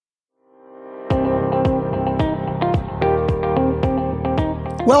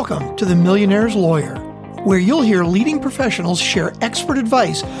Welcome to The Millionaire's Lawyer, where you'll hear leading professionals share expert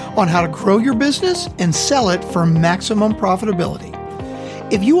advice on how to grow your business and sell it for maximum profitability.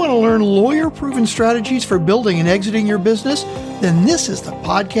 If you want to learn lawyer-proven strategies for building and exiting your business, then this is the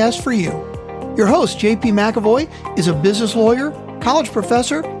podcast for you. Your host, JP McAvoy, is a business lawyer, college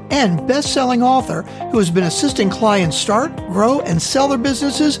professor, and best-selling author who has been assisting clients start, grow, and sell their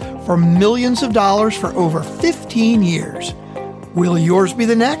businesses for millions of dollars for over 15 years. Will yours be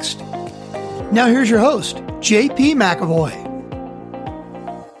the next? Now here's your host, JP McAvoy.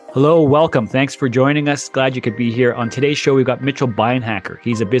 Hello, welcome. Thanks for joining us. Glad you could be here. On today's show, we've got Mitchell Beinhaker.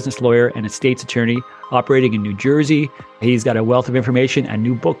 He's a business lawyer and estates attorney operating in New Jersey. He's got a wealth of information, a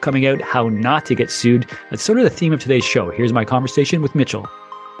new book coming out, How Not to Get Sued. That's sort of the theme of today's show. Here's my conversation with Mitchell.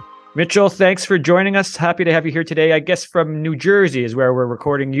 Mitchell, thanks for joining us. Happy to have you here today. I guess from New Jersey is where we're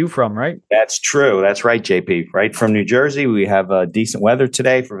recording you from, right? That's true. That's right, JP. Right from New Jersey. We have decent weather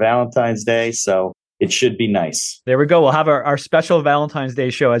today for Valentine's Day, so it should be nice. There we go. We'll have our special Valentine's Day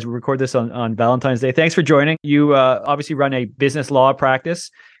show as we record this on Valentine's Day. Thanks for joining. You obviously run a business law practice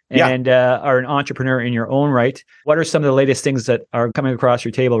and are an entrepreneur in your own right. What are some of the latest things that are coming across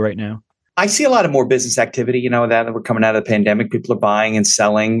your table right now? I see a lot of more business activity, that we're coming out of the pandemic. People are buying and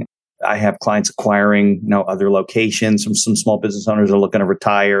selling. I have clients acquiring, other locations. Some small business owners are looking to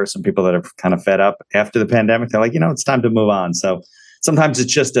retire. Some people that are kind of fed up after the pandemic, they're like, it's time to move on. So sometimes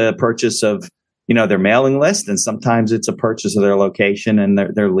it's just a purchase of, their mailing list, and sometimes it's a purchase of their location and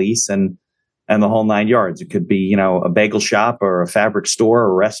their lease and the whole nine yards. It could be, a bagel shop or a fabric store or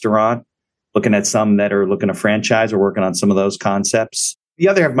a restaurant, looking at some that are looking to franchise or working on some of those concepts. The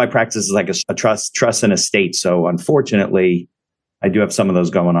other half of my practice is like a trust and estate. So unfortunately, I do have some of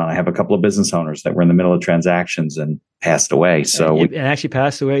those going on. I have a couple of business owners that were in the middle of transactions and passed away. And actually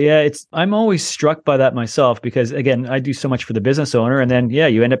passed away. Yeah, I'm always struck by that myself because, again, I do so much for the business owner. And then,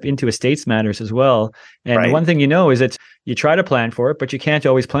 you end up into estates matters as well. And right. One thing is that you try to plan for it, but you can't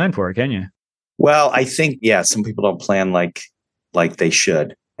always plan for it, can you? Well, I think, some people don't plan like they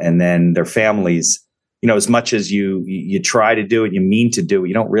should. And then their families, as much as you try to do it, you mean to do it,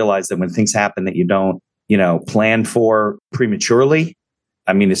 you don't realize that when things happen that you don't, plan for prematurely.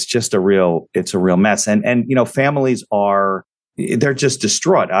 I mean, it's a real mess. And families they're just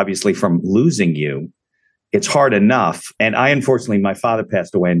distraught, obviously, from losing you. It's hard enough. And unfortunately, my father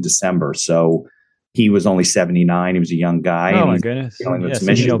passed away in December. So he was only 79. He was a young guy. Oh, my goodness.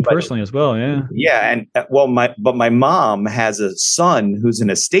 Personally as well. Yeah. Yeah. And but my mom has a son who's an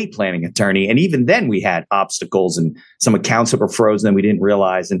estate planning attorney. And even then we had obstacles and some accounts that were frozen that we didn't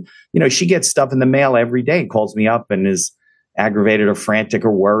realize. And, she gets stuff in the mail every day, calls me up and is aggravated or frantic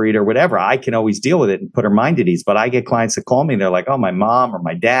or worried or whatever. I can always deal with it and put her mind at ease. But I get clients that call me and they're like, oh, my mom or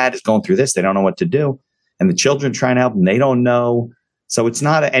my dad is going through this. They don't know what to do. And the children trying to help them. They don't know. So it's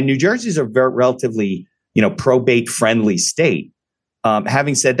not, and New Jersey's a very relatively, probate friendly state.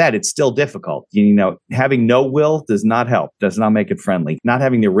 Having said that, it's still difficult. Having no will does not help, does not make it friendly. Not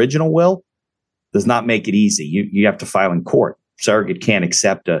having the original will does not make it easy. You have to file in court. Surrogate can't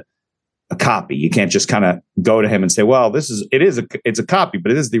accept a copy. You can't just kind of go to him and say, well, it's a copy,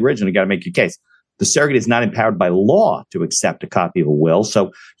 but it is the original. You got to make your case. The surrogate is not empowered by law to accept a copy of a will.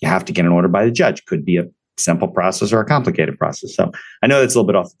 So you have to get an order by the judge. Could be a simple process or a complicated process. So I know that's a little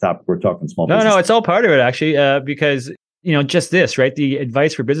bit off the topic. We're talking small business. No, it's all part of it actually, because just this, right? The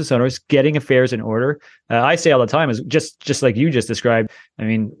advice for business owners, getting affairs in order. I say all the time is just like you just described. I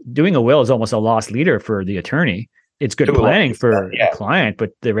mean, doing a will is almost a lost leader for the attorney. It's good planning for the client,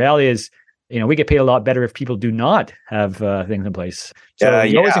 but the reality is, we get paid a lot better if people do not have things in place. So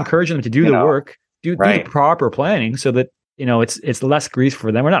you always encourage them to do the work, do the proper planning so that it's less grief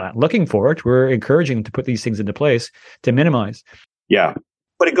for them. We're not looking for it. We're encouraging them to put these things into place to minimize. Yeah.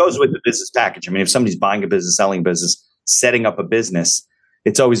 But it goes with the business package. I mean, if somebody's buying a business, selling a business, setting up a business,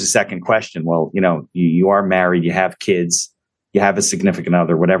 it's always a second question. Well, you are married, you have kids, you have a significant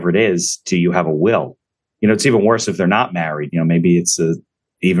other, whatever it is, do you have a will? It's even worse if they're not married. Maybe it's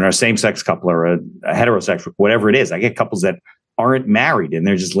even a same-sex couple or a heterosexual, whatever it is. I get couples that aren't married and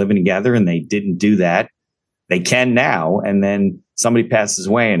they're just living together and they didn't do that. They can now, and then somebody passes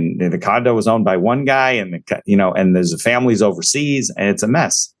away, and the condo was owned by one guy, and and there's a families overseas, and it's a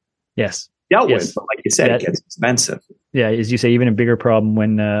mess. Yes, dealt with, but like you said, it gets expensive. Yeah, as you say, even a bigger problem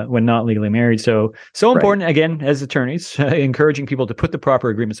when not legally married. So important again as attorneys, encouraging people to put the proper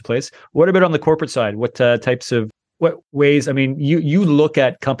agreements in place. What about on the corporate side? What ways? I mean, you look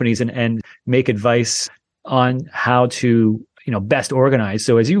at companies and make advice on how to best organized.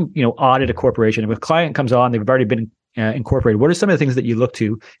 So as you audit a corporation, if a client comes on, they've already been incorporated. What are some of the things that you look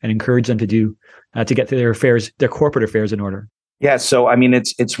to and encourage them to do to get their corporate affairs in order? Yeah. So, I mean,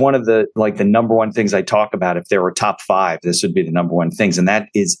 it's one of the number one things I talk about. If there were top five, this would be the number one things. And that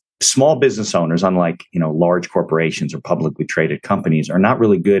is small business owners, unlike, large corporations or publicly traded companies, are not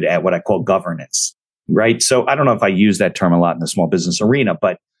really good at what I call governance, right? So I don't know if I use that term a lot in the small business arena,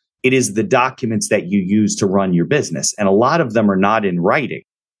 but it is the documents that you use to run your business. And a lot of them are not in writing.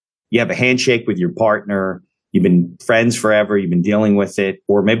 You have a handshake with your partner. You've been friends forever. You've been dealing with it.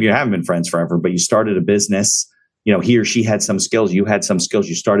 Or maybe you haven't been friends forever, but you started a business. He or she had some skills. You had some skills.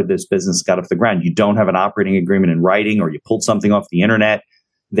 You started this business, got off the ground. You don't have an operating agreement in writing, or you pulled something off the internet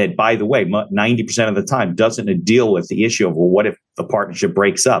that, by the way, 90% of the time doesn't deal with the issue of, well, what if the partnership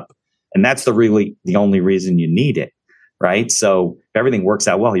breaks up? And that's the only reason you need it, right? So if everything works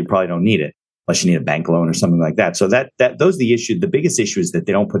out well, you probably don't need it unless you need a bank loan or something like that. So those are the issue. The biggest issue is that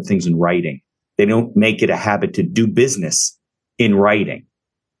they don't put things in writing. They don't make it a habit to do business in writing.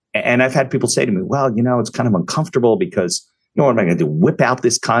 And I've had people say to me, well, it's kind of uncomfortable because, what am I going to do? Whip out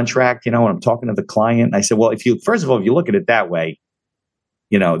this contract, when I'm talking to the client? And I said, well, first of all, if you look at it that way,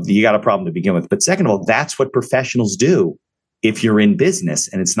 you got a problem to begin with. But second of all, that's what professionals do if you're in business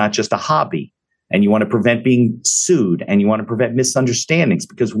and it's not just a hobby, and you want to prevent being sued and you want to prevent misunderstandings,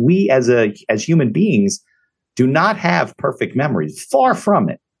 because we as human beings do not have perfect memories. Far from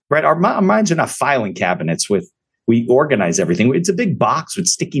it, right? Our minds are not filing cabinets we organize everything. It's a big box with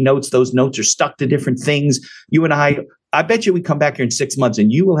sticky notes. Those notes are stuck to different things. You and I bet you we come back here in 6 months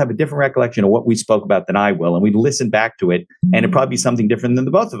and you will have a different recollection of what we spoke about than I will. And we listen back to it and it'll probably be something different than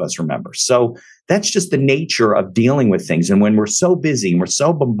the both of us remember. So that's just the nature of dealing with things. And when we're so busy and we're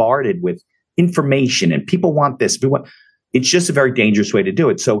so bombarded with information and people want this, it's just a very dangerous way to do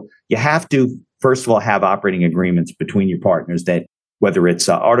it. So you have to, first of all, have operating agreements between your partners that, whether it's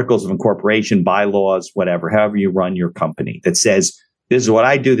articles of incorporation, bylaws, whatever, however you run your company, that says, this is what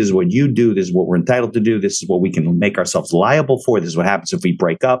I do, this is what you do, this is what we're entitled to do, this is what we can make ourselves liable for, this is what happens if we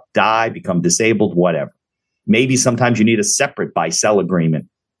break up, die, become disabled, whatever. Maybe sometimes you need a separate buy-sell agreement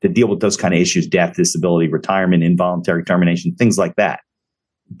to deal with those kind of issues: death, disability, retirement, involuntary termination, things like that.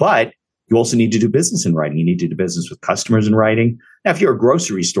 But you also need to do business in writing. You need to do business with customers in writing. Now, if you're a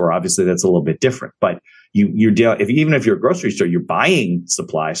grocery store, obviously that's a little bit different. But even if you're a grocery store, you're buying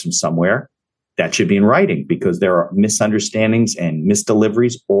supplies from somewhere, that should be in writing, because there are misunderstandings and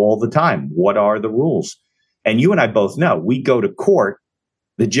misdeliveries all the time. What are the rules? And you and I both know, we go to court,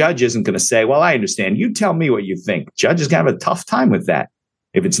 the judge isn't going to say, well, I understand. You tell me what you think. Judge is going to have a tough time with that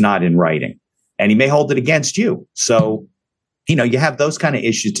if it's not in writing. And he may hold it against you. So, you have those kind of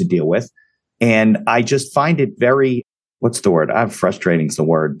issues to deal with. And I just find it very, what's the word? Frustrating is the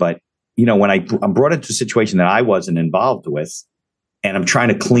word. But, when I'm brought into a situation that I wasn't involved with, and I'm trying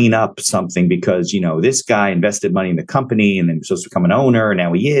to clean up something because, this guy invested money in the company and then he was supposed to become an owner, and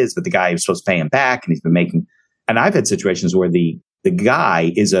now he is, but the guy was supposed to pay him back, and he's been making, and I've had situations where the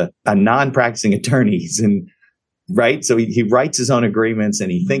guy is a non-practicing attorney. He's in, right? So he writes his own agreements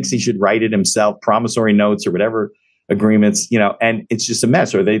and he thinks he should write it himself, promissory notes or whatever agreements, and it's just a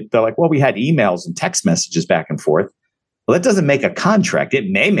mess. Or they're like, well, we had emails and text messages back and forth. Well, that doesn't make a contract.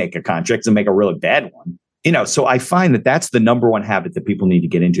 It may make a contract and make a really bad one. So I find that that's the number one habit that people need to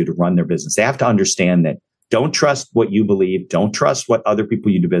get into to run their business. They have to understand that don't trust what you believe. Don't trust what other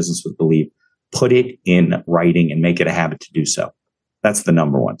people you do business with believe. Put it in writing and make it a habit to do so. That's the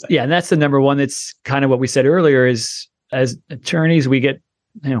number one thing. Yeah. And that's the number one. That's kind of what we said earlier is, as attorneys, we get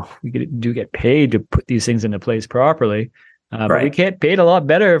paid to put these things into place properly. Right. But we get paid a lot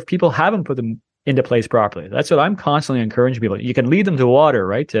better if people haven't put them into place properly. That's what I'm constantly encouraging people. You can lead them to water,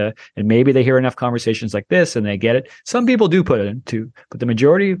 right? And maybe they hear enough conversations like this and they get it. Some people do put it into, but the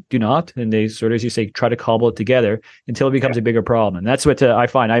majority do not. And they sort of, as you say, try to cobble it together until it becomes a bigger problem. And that's what I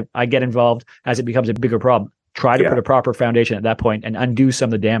find. I get involved as it becomes a bigger problem. Try to put a proper foundation at that point and undo some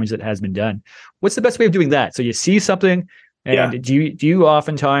of the damage that has been done. What's the best way of doing that? So you see something, and do you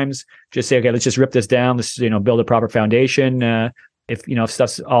oftentimes just say, okay, let's just rip this down. Let's build a proper foundation. If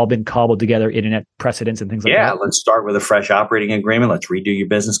stuff's all been cobbled together, internet precedents and things like that. Yeah, let's start with a fresh operating agreement. Let's redo your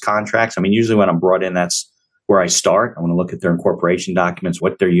business contracts. I mean, usually when I'm brought in, that's where I start. I want to look at their incorporation documents,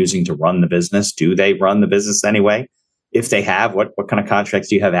 what they're using to run the business. Do they run the business anyway? If they have, what kind of contracts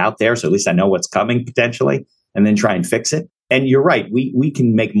do you have out there? So at least I know what's coming potentially, and then try and fix it. And you're right, we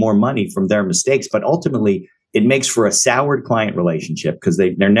can make more money from their mistakes, but ultimately it makes for a soured client relationship because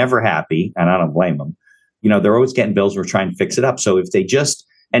they're never happy, and I don't blame them. They're always getting bills. We're trying to fix it up. So if they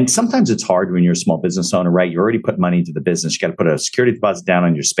and sometimes it's hard when you're a small business owner, right? You already put money into the business. You got to put a security deposit down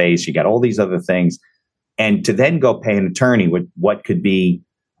on your space. You got all these other things. And to then go pay an attorney with what could be,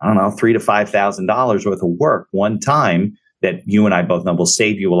 I don't know, $3,000 to $5,000 worth of work one time that you and I both know will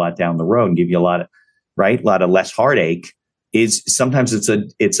save you a lot down the road and give you a lot of less heartache. is sometimes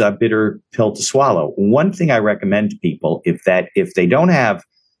it's a bitter pill to swallow. One thing I recommend to people, if they don't have,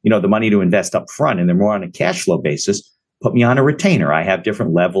 the money to invest up front and they're more on a cash flow basis, put me on a retainer. I have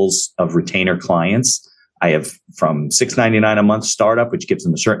different levels of retainer clients. I have from $6.99 a month startup, which gives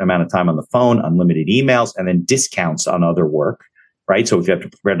them a certain amount of time on the phone, unlimited emails, and then discounts on other work, right? So if you have to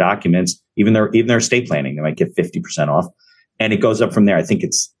prepare documents, even their estate planning, they might get 50% off. And it goes up from there. I think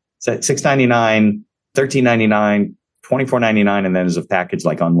it's $6.99, $13.99, $24.99, and then there's a package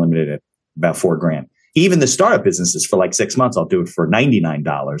like unlimited at about $4,000. Even the startup businesses for like 6 months, I'll do it for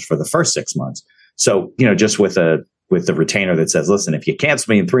 $99 for the first 6 months. So, just with the retainer that says, listen, if you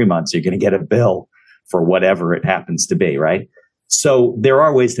cancel me in 3 months, you're going to get a bill for whatever it happens to be, right? So there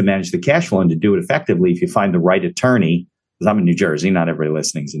are ways to manage the cash flow and to do it effectively if you find the right attorney, because I'm in New Jersey, not everybody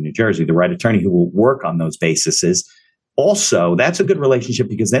listening is in New Jersey, the right attorney who will work on those bases. Also, that's a good relationship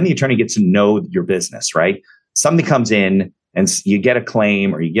because then the attorney gets to know your business, right? Somebody comes in and you get a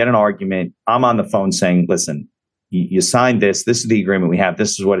claim or you get an argument. I'm on the phone saying, listen, you signed this. This is the agreement we have.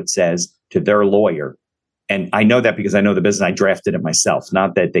 This is what it says to their lawyer. And I know that because I know the business. I drafted it myself,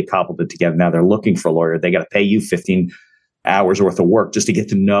 not that they cobbled it together. Now they're looking for a lawyer. They got to pay you 15 hours worth of work just to get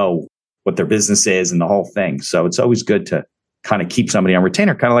to know what their business is and the whole thing. So it's always good to kind of keep somebody on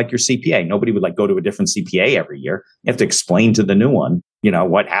retainer, kind of like your CPA. Nobody would go to a different CPA every year. You have to explain to the new one,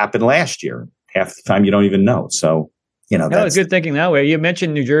 what happened last year. Half the time you don't even know. So, that's good thinking that way. You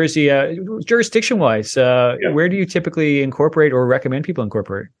mentioned New Jersey, jurisdiction wise, where do you typically incorporate or recommend people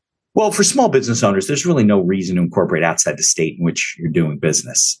incorporate? Well, for small business owners, there's really no reason to incorporate outside the state in which you're doing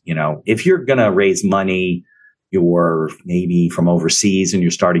business. If you're going to raise money, you're maybe from overseas and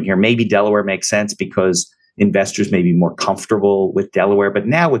you're starting here, maybe Delaware makes sense because investors may be more comfortable with Delaware. But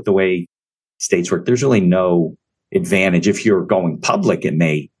now with the way states work, there's really no advantage. If you're going public, it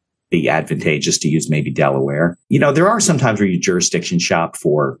may be advantageous to use maybe Delaware. There are some times where you jurisdiction shop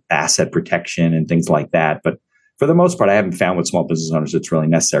for asset protection and things like that. But for the most part, I haven't found with small business owners it's really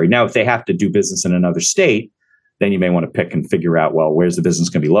necessary. Now, if they have to do business in another state, then you may want to pick and figure out, well, where's the business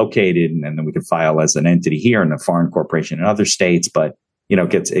going to be located? And then we can file as an entity here and a foreign corporation in other states. But, it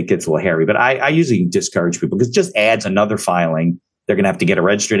gets a little hairy. But I usually discourage people because it just adds another filing. They're going to have to get a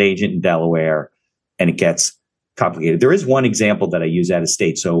registered agent in Delaware, and it gets complicated. There is one example that I use out of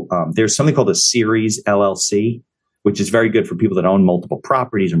state. So there's something called a series LLC, which is very good for people that own multiple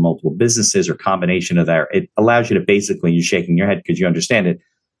properties or multiple businesses or combination of that. It allows you to basically, you're shaking your head because you understand it,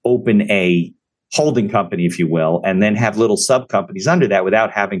 open a holding company, if you will, and then have little sub companies under that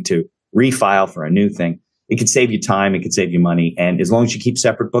without having to refile for a new thing. It could save you time. It could save you money. And as long as you keep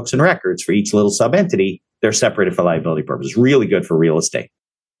separate books and records for each little sub entity, they're separated for liability purposes. Really good for real estate.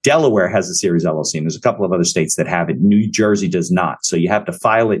 Delaware has a series LLC, and there's a couple of other states that have it. New Jersey does not. So you have to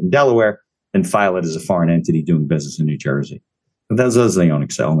file it in Delaware and file it as a foreign entity doing business in New Jersey. But those are the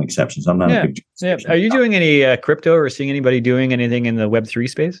only exceptions. I'm not a big... Yeah. Are you doing any crypto or seeing anybody doing anything in the Web3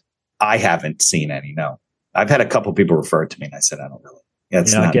 space? I haven't seen any, no. I've had a couple people refer to me, and I said, I don't really.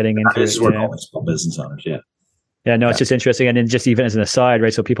 It's not getting into this is where all small business owners, yeah. Yeah, no, it's just interesting. And then just even as an aside,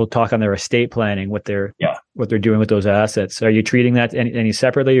 right? So people talk on their estate planning, what they're doing with those assets. Are you treating that any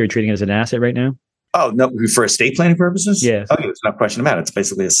separately, or are you treating it as an asset right now? Oh, no, for estate planning purposes? Yes. Oh, there's no question about it. It's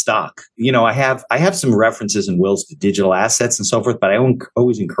basically a stock. I have some references in wills to digital assets and so forth, but I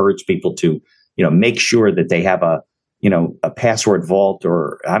always encourage people to, make sure that they have a password vault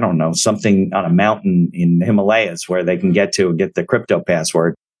or, I don't know, something on a mountain in the Himalayas where they can get the crypto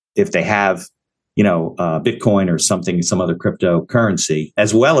password if they have, Bitcoin or some other cryptocurrency,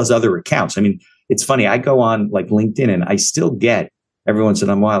 as well as other accounts. I mean, it's funny. I go on like LinkedIn and I still get every once in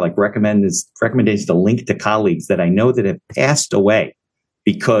a while, like recommendations to link to colleagues that I know that have passed away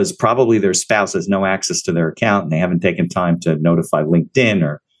because probably their spouse has no access to their account and they haven't taken time to notify LinkedIn,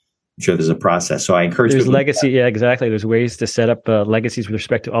 or I'm sure there's a process. So I encourage there's legacy. Yeah, exactly. There's ways to set up legacies with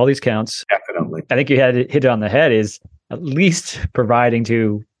respect to all these accounts. Definitely. I think you had hit it on the head is at least providing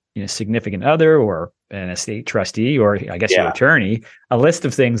to significant other or an estate trustee, or I guess your attorney, a list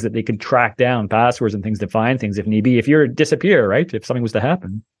of things that they could track down, passwords and things to find things if need be, if you're disappear, right? If something was to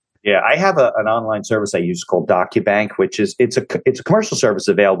happen. Yeah, I have an online service I use called DocuBank, which is it's a commercial service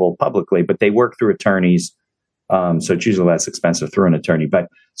available publicly, but they work through attorneys. So it's usually less expensive through an attorney. But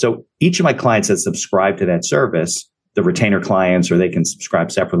so each of my clients that subscribe to that service, the retainer clients, or they can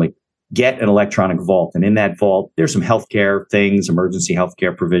subscribe separately, get an electronic vault. And in that vault, there's some healthcare things, emergency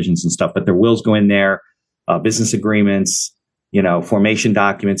healthcare provisions and stuff, but their wills go in there, business agreements, formation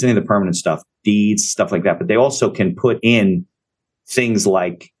documents, any of the permanent stuff, deeds, stuff like that. But they also can put in things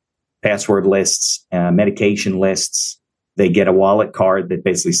like password lists, medication lists, They get a wallet card that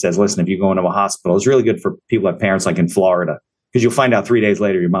basically says, listen, if you go into a hospital, it's really good for people who have parents like in Florida, because you'll find out 3 days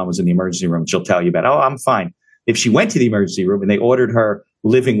later your mom was in the emergency room. She'll tell you about, oh, I'm fine. If she went to the emergency room and they ordered her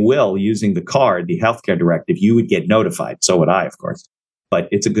living will using the card, the healthcare directive, you would get notified. So would I, of course. But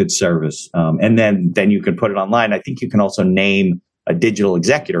it's a good service. And then you can put it online. I think you can also name a digital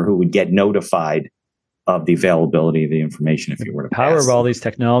executor who would get notified of the availability of the information if you were to power pass. Of all these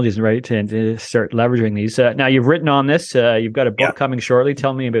technologies, right? To start leveraging these. Now you've written on this. You've got a book coming shortly.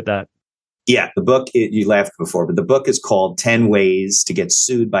 Tell me about that. Yeah, the book, you laughed before, but the book is called 10 Ways to Get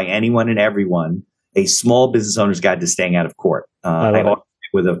Sued by Anyone and Everyone, a Small Business Owner's Guide to Staying Out of Court. I authored it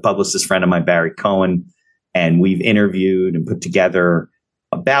with a publicist friend of mine, Barry Cohen, and we've interviewed and put together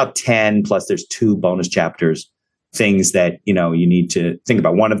about 10, plus there's 2 bonus chapters, things that, you need to think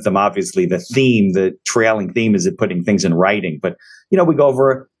about. One of them, obviously, the trailing theme is putting things in writing. But, we go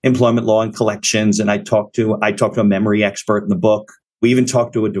over employment law and collections, and I talk to a memory expert in the book. We even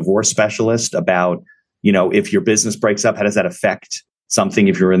talked to a divorce specialist about, if your business breaks up, how does that affect something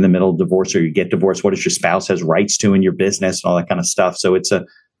if you're in the middle of divorce or you get divorced? What does your spouse has rights to in your business and all that kind of stuff? So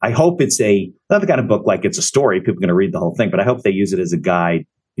I hope it's not the kind of book like it's a story. People are going to read the whole thing, but I hope they use it as a guide,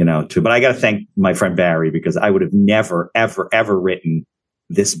 but I got to thank my friend Barry, because I would have never, ever, ever written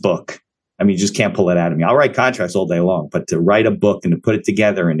this book. I mean, you just can't pull it out of me. I'll write contracts all day long, but to write a book and to put it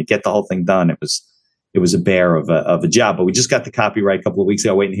together and to get the whole thing done, it was a bear of a job. But we just got the copyright a couple of weeks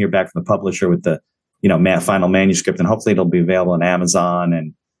ago, waiting to hear back from the publisher with the, final manuscript. And hopefully it'll be available on Amazon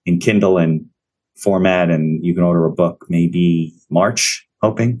and in Kindle and format. And you can order a book maybe March,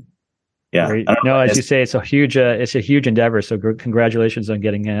 hoping. Yeah. No, as you say, it's a huge endeavor. So congratulations on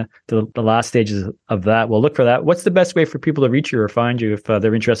getting to the last stages of that. We'll look for that. What's the best way for people to reach you or find you if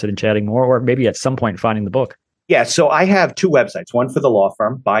they're interested in chatting more, or maybe at some point finding the book? Yeah. So I have 2 websites, one for the law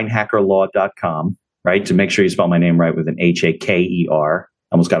firm, beinhakerlaw.com, right? To make sure you spell my name right with an Haker.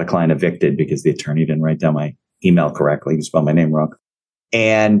 Almost got a client evicted because the attorney didn't write down my email correctly. He spelled my name wrong.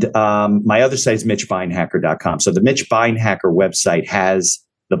 And my other site is mitchbeinhaker.com. So the Mitch Beinhaker website has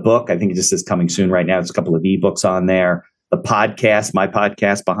the book. I think it just says coming soon right now. There's a couple of ebooks on there. The podcast, my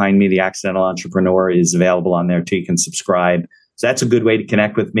podcast behind me, The Accidental Entrepreneur, is available on there too. You can subscribe. So that's a good way to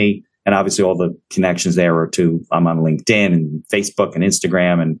connect with me. And obviously all the connections there are I'm on LinkedIn and Facebook and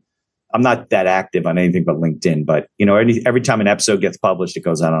Instagram, and I'm not that active on anything but LinkedIn. But, every time an episode gets published, it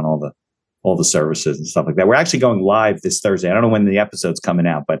goes out on all the services and stuff like that. We're actually going live this Thursday. I don't know when the episode's coming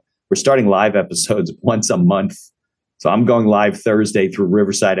out, but we're starting live episodes once a month. So I'm going live Thursday through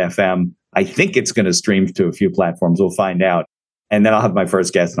Riverside FM. I think it's going to stream to a few platforms. We'll find out. And then I'll have my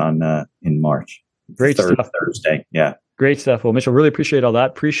first guest on in March. Great stuff. Thursday. Yeah. Great stuff. Well, Mitchell, really appreciate all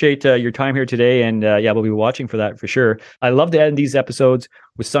that. Appreciate your time here today. And we'll be watching for that for sure. I love to end these episodes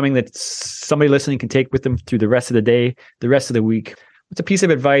with something that somebody listening can take with them through the rest of the day, the rest of the week. What's a piece of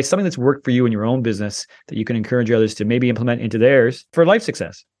advice, something that's worked for you in your own business that you can encourage others to maybe implement into theirs for life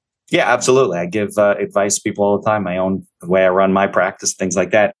success? Yeah, absolutely. I give advice to people all the time, the way I run my practice, things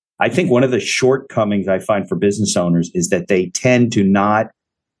like that. I think one of the shortcomings I find for business owners is that they tend to not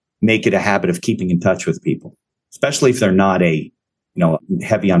make it a habit of keeping in touch with people, especially if they're not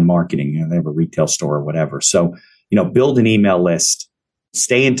heavy on marketing. They have a retail store or whatever. So, build an email list,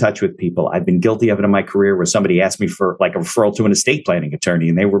 stay in touch with people. I've been guilty of it in my career where somebody asked me for like a referral to an estate planning attorney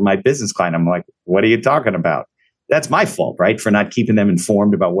and they were my business client. I'm like, what are you talking about? That's my fault, right? For not keeping them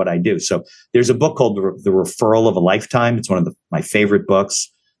informed about what I do. So there's a book called The Referral of a Lifetime. It's one of my favorite books.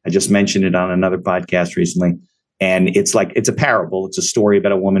 I just mentioned it on another podcast recently. And it's a parable. It's a story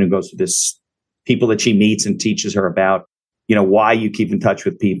about a woman who goes to this people that she meets and teaches her about, why you keep in touch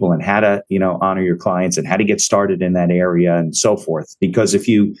with people and how to, honor your clients and how to get started in that area and so forth. Because if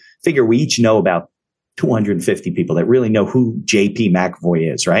you figure we each know about 250 people that really know who JP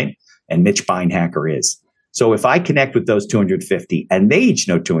McAvoy is, right? And Mitch Beinhaker is. So if I connect with those 250 and they each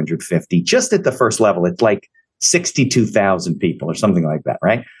know 250, just at the first level, it's like 62,000 people or something like that,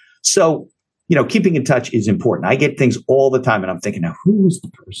 right? So, keeping in touch is important. I get things all the time and I'm thinking, now, who was the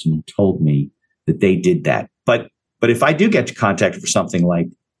person who told me that they did that? But if I do get contacted for something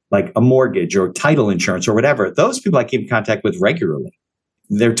like a mortgage or title insurance or whatever, those people I keep in contact with regularly,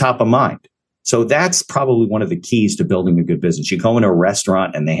 they're top of mind. So that's probably one of the keys to building a good business. You go into a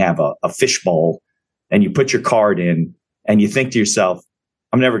restaurant and they have a fish bowl and you put your card in and you think to yourself,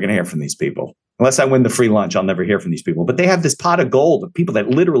 I'm never going to hear from these people. Unless I win the free lunch, I'll never hear from these people. But they have this pot of gold of people that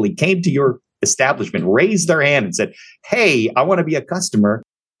literally came to your establishment, raised their hand and said, hey, I want to be a customer.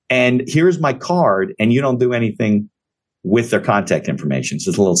 And here's my card. And you don't do anything with their contact information. So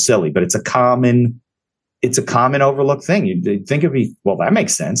it's a little silly, but it's a common overlooked thing. You think it'd be, well, that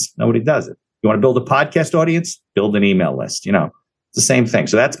makes sense. Nobody does it. You want to build a podcast audience? Build an email list. It's the same thing.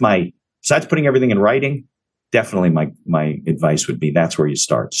 So besides putting everything in writing, definitely my advice would be that's where you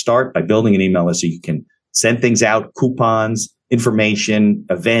start. Start by building an email list so you can send things out, coupons, information,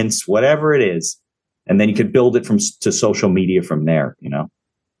 events, whatever it is. And then you could build it to social media from there,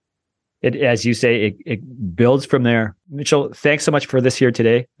 It, as you say, it builds from there. Mitchell, thanks so much for this here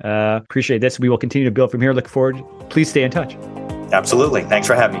today. Appreciate this. We will continue to build from here. Look forward. Please stay in touch. Absolutely. Thanks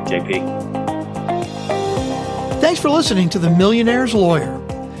for having me, JP. Thanks for listening to The Millionaire's Lawyer.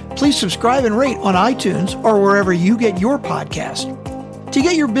 Please subscribe and rate on iTunes or wherever you get your podcast. To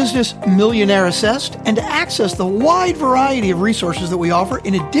get your business millionaire assessed and to access the wide variety of resources that we offer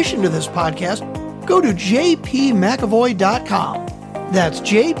in addition to this podcast, go to jpmcavoy.com. That's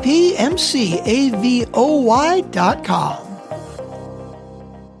jpmcavoy.com.